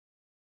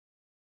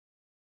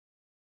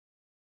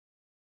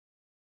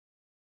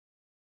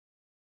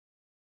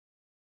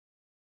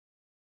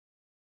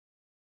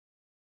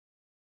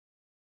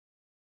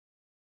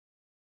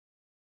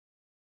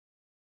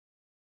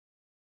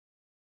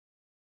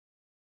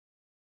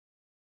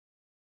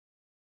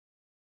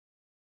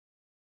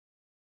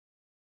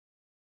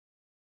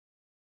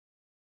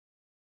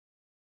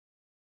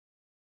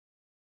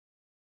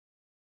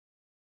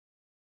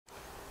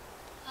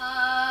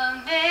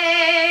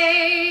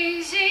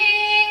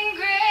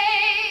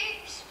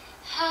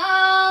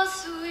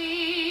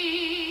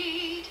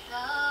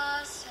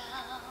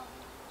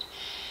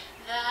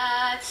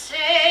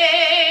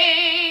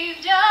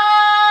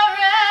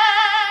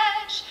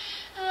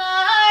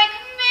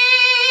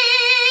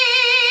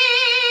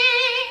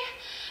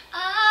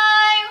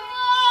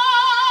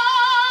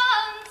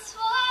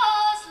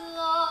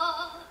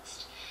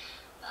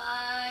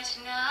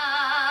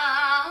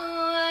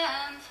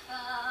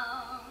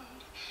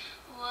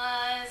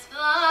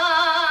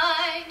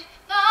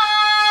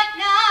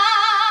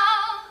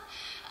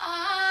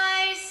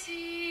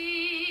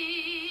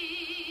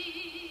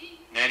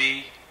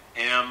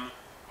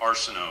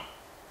Arsenault,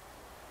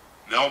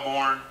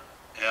 Melbourne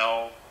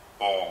L.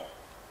 Ball,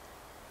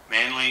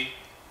 Manley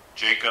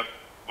Jacob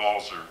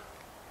Balzer,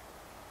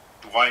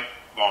 Dwight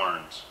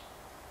Barnes,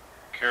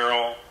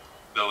 Carol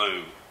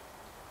Ballou,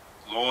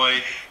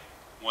 Lloyd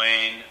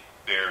Wayne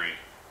Berry,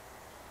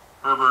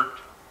 Herbert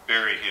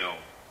Berryhill,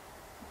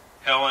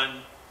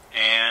 Helen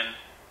Ann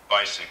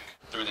Bisick.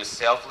 Through the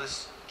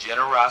selfless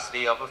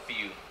generosity of a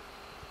few,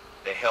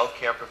 the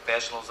healthcare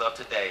professionals of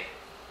today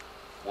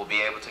will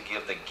be able to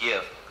give the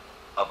gift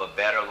of a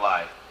better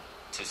life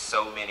to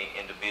so many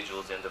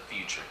individuals in the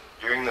future.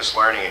 During this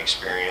learning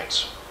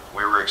experience,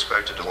 we were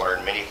expected to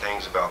learn many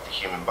things about the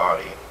human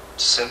body.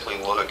 To simply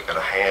look at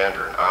a hand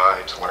or an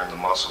eye to learn the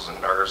muscles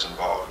and nerves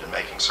involved in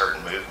making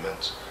certain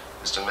movements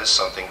is to miss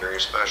something very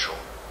special.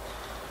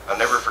 I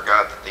never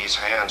forgot that these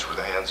hands were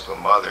the hands of a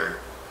mother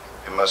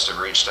who must have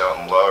reached out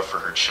in love for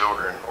her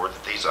children, or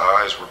that these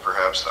eyes were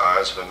perhaps the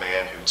eyes of a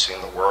man who'd seen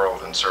the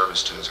world in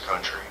service to his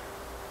country.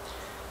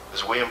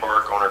 As we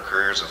embark on our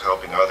careers of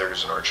helping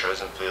others in our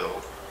chosen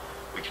field,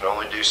 we can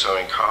only do so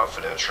in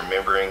confidence,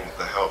 remembering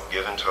the help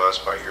given to us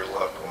by your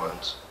loved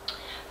ones.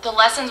 The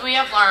lessons we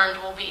have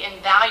learned will be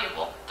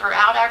invaluable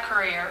throughout our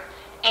career,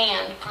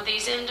 and for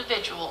these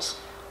individuals,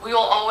 we will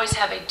always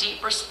have a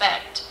deep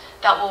respect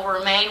that will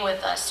remain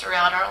with us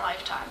throughout our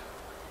lifetime.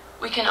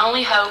 We can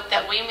only hope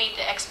that we meet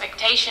the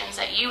expectations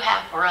that you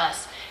have for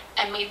us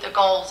and meet the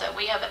goals that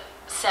we have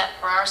set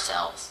for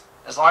ourselves.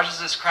 As large as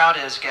this crowd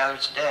is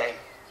gathered today,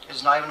 it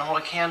does not even hold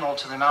a candle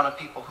to the amount of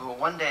people who will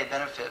one day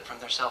benefit from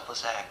their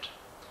selfless act.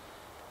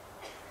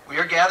 We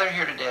are gathered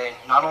here today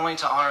not only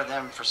to honor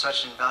them for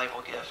such an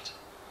invaluable gift,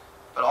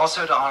 but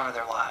also to honor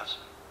their lives.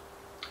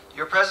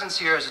 Your presence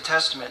here is a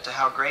testament to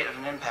how great of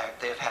an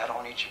impact they have had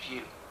on each of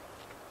you.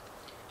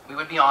 We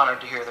would be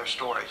honored to hear their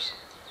stories.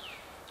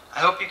 I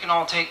hope you can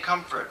all take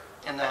comfort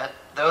in that,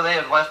 though they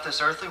have left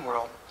this earthly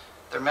world,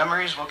 their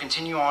memories will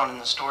continue on in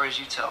the stories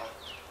you tell,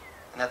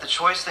 and that the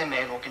choice they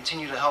made will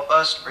continue to help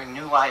us to bring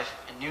new life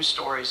and new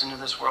stories into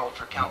this world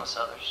for countless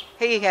others.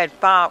 He had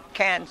fought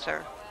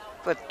cancer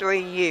for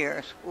 3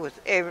 years with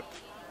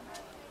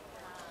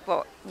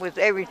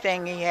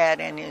everything he had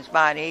in his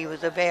body. He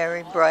was a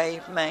very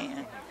brave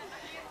man,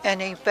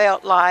 and he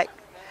felt like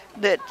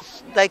that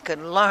they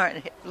could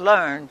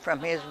learn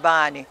from his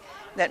body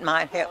that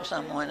might help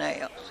someone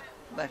else.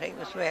 But he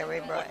was very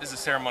brave. What does a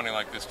ceremony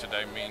like this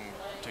today mean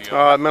to you?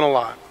 It meant a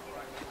lot.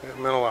 It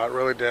meant a lot, it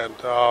really did.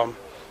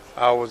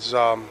 I was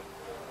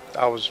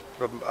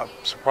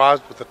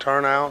surprised with the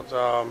turnout.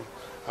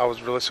 I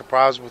was really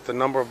surprised with the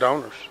number of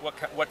donors.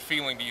 What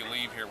feeling do you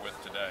leave here with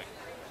today?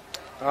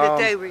 That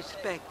they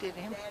respected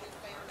him.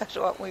 That's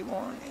what we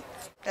wanted.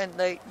 And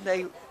they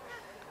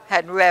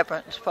had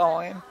reverence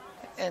for him,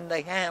 and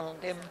they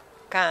handled him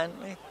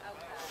kindly.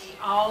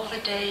 All the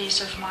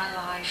days of my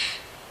life,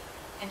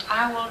 and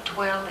I will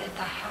dwell in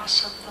the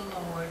house of the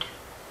Lord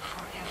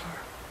forever.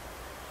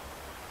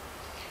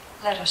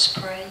 Let us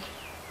pray.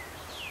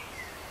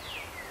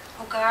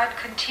 Oh God,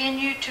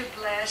 continue to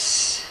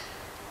bless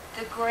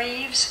the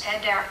graves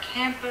and our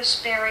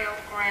campus burial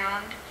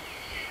ground,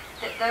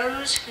 that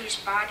those whose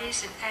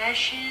bodies and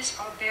ashes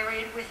are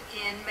buried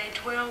within may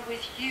dwell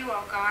with you,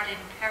 O God, in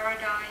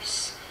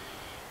paradise,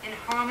 in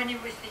harmony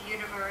with the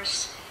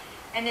universe,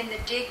 and in the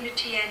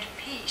dignity and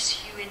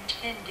peace you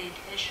intended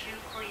as you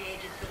created.